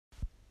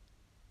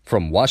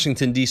From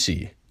Washington,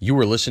 D.C., you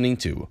are listening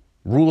to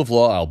Rule of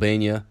Law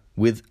Albania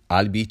with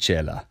Albi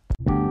Qela.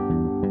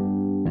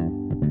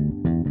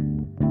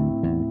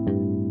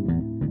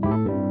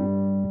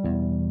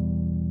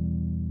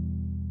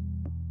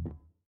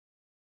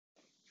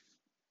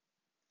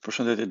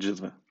 Përshëndetje të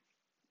gjithëve.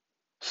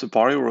 Së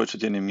pari uroj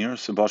që t'jeni mirë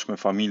së bashku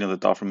me familjen dhe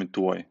të afërmit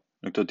tuaj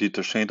në këtë ditë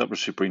të shenjta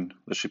për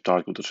Shqipërinë dhe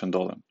shqiptarët ku të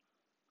çndodhen.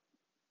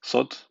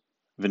 Sot,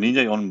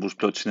 vendinja jonë mbush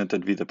plot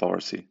 108 vite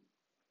pavarësi.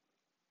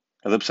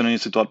 Edhe pse në një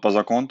situatë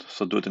pazakontë,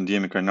 sot duhet të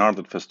ndihemi krenar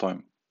dhe të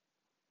festojmë.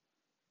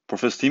 Por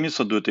festimi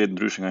sot duhet të jetë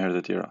ndryshe nga herët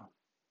e tjera.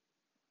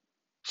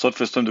 Sot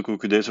festojmë duke u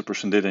kujdesur për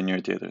shëndetjen e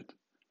njëri tjetrit.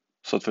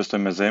 Sot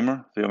festojmë me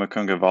zemër dhe jo me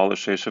këngë valle,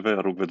 shesheve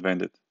e rrugëve të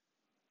vendit.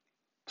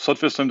 Sot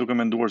festojmë duke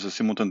menduar se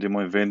si mund të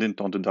ndihmojmë vendin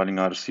tonë të dalë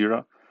nga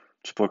errësira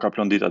që po e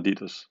kaplon dita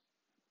ditës.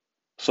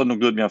 Sot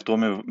nuk duhet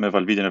mjaftohemi me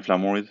valvitjen e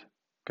flamurit,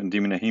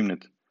 këndimin e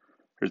himnit,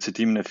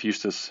 recitimin e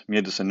fishtes,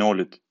 mjedës e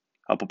nolit,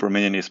 apo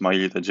përmendjen e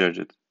Ismailit e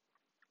Gjergjit.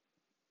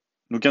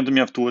 Nuk janë të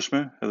mjaftueshme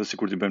edhe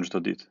sikur t'i bëjmë çdo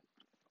ditë.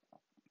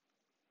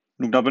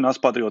 Nuk na bën as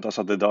patriot as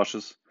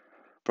adedashës,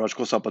 por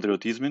aq sa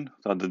patriotizmin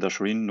dhe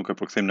adedashurinë nuk e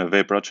përkthejmë në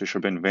vepra që i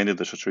shërbejnë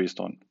vendit dhe shoqërisë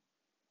tonë.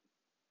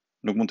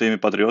 Nuk mund të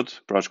jemi patriot,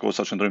 për aq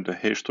sa qëndrojmë të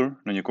heshtur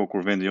në një kohë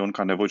kur vendi jon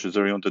ka nevojë që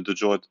zëri jon të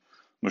dëgjohet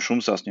më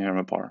shumë se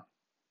asnjëherë më parë.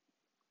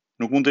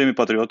 Nuk mund të jemi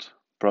patriot,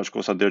 për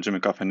aq sa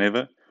dërgjemi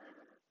kafeneve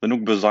dhe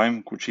nuk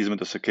bëzajmë kur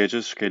çizmet e së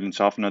keqes shkelin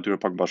qafën e atyre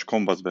pak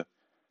bashkombasve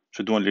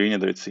që duan lirinë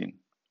e drejtësinë.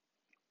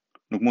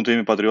 Nuk mund të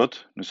jemi patriot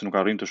nëse nuk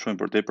arrijmë të shohim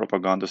përtej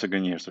propagandës e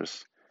gënjeshtrës,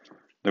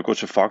 ndërkohë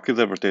që fakti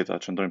dhe vërteta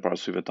qëndrojnë para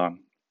syve tanë.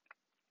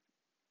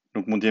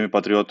 Nuk mund të jemi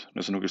patriot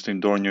nëse nuk i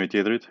shtojmë dorë njëri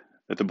tjetrit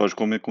e të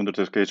bashkohemi kundër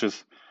të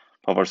keqes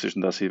pavarësisht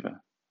ndasive.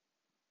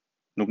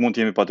 Nuk mund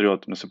të jemi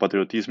patriot nëse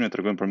patriotizmin e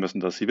tregojmë përmes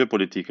ndasive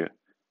politike,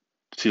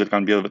 të cilët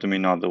kanë mbjellë vetëm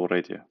inat dhe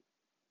urrëtie.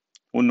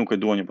 Unë nuk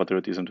e dua një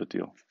patriotizëm të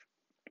tillë.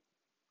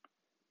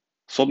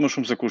 Sot më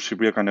shumë se kur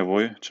Shqipëria ka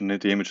nevojë që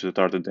ne të jemi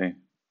qytetarë të denj.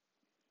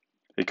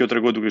 E kjo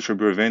tregohet duke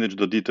shërbyer vendit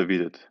çdo ditë të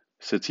vitit,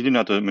 secili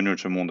në atë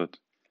mënyrë që mundet.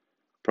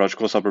 Pra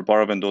aq sa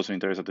përpara vendosin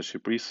interesat e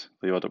Shqipërisë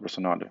dhe jo ato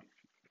personale.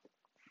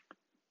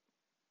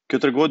 Kjo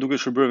tregohet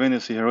duke shërbyer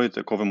vendin si herojt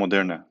e kohëve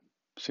moderne,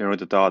 si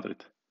herojt e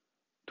teatrit,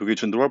 duke i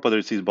qëndruar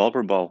padrejtisë ballë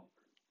për ballë,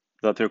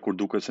 dhe atëherë kur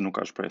duket se nuk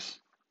ka shpresë.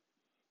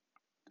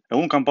 E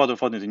unë kam patur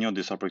fatin të njoh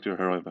disa prej këtyre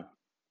herojve.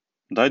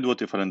 Ndaj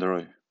duhet t'i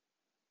falenderoj.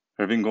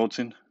 Ervin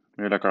Gocin,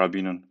 Mirela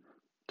Karabinën,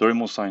 Dori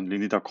Musajin,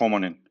 Lindita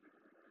Komanin,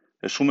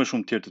 e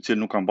shumë tjerë të cilë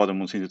nuk kam patur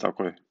mundësinë t'i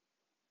takoj.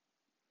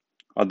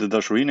 Atë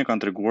dashurinë e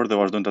kanë treguar dhe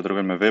vazhdojnë ta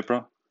tregojnë me vepra,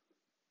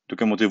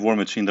 duke motivuar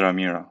me qindra e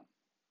mira.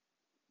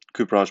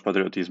 Ky pra është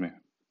patriotizmi.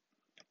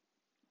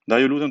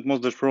 Ndaj ju lutem të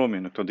mos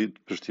dëshpërohemi në këto ditë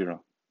të vështira.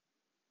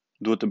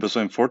 Duhet të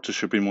besojmë fort që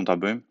Shqipërinë mund ta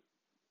bëjmë,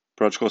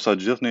 për aq sa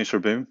gjithë ne i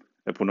shërbejmë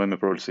e punojmë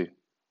me përgjegjësi.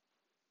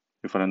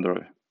 Ju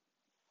falenderoj.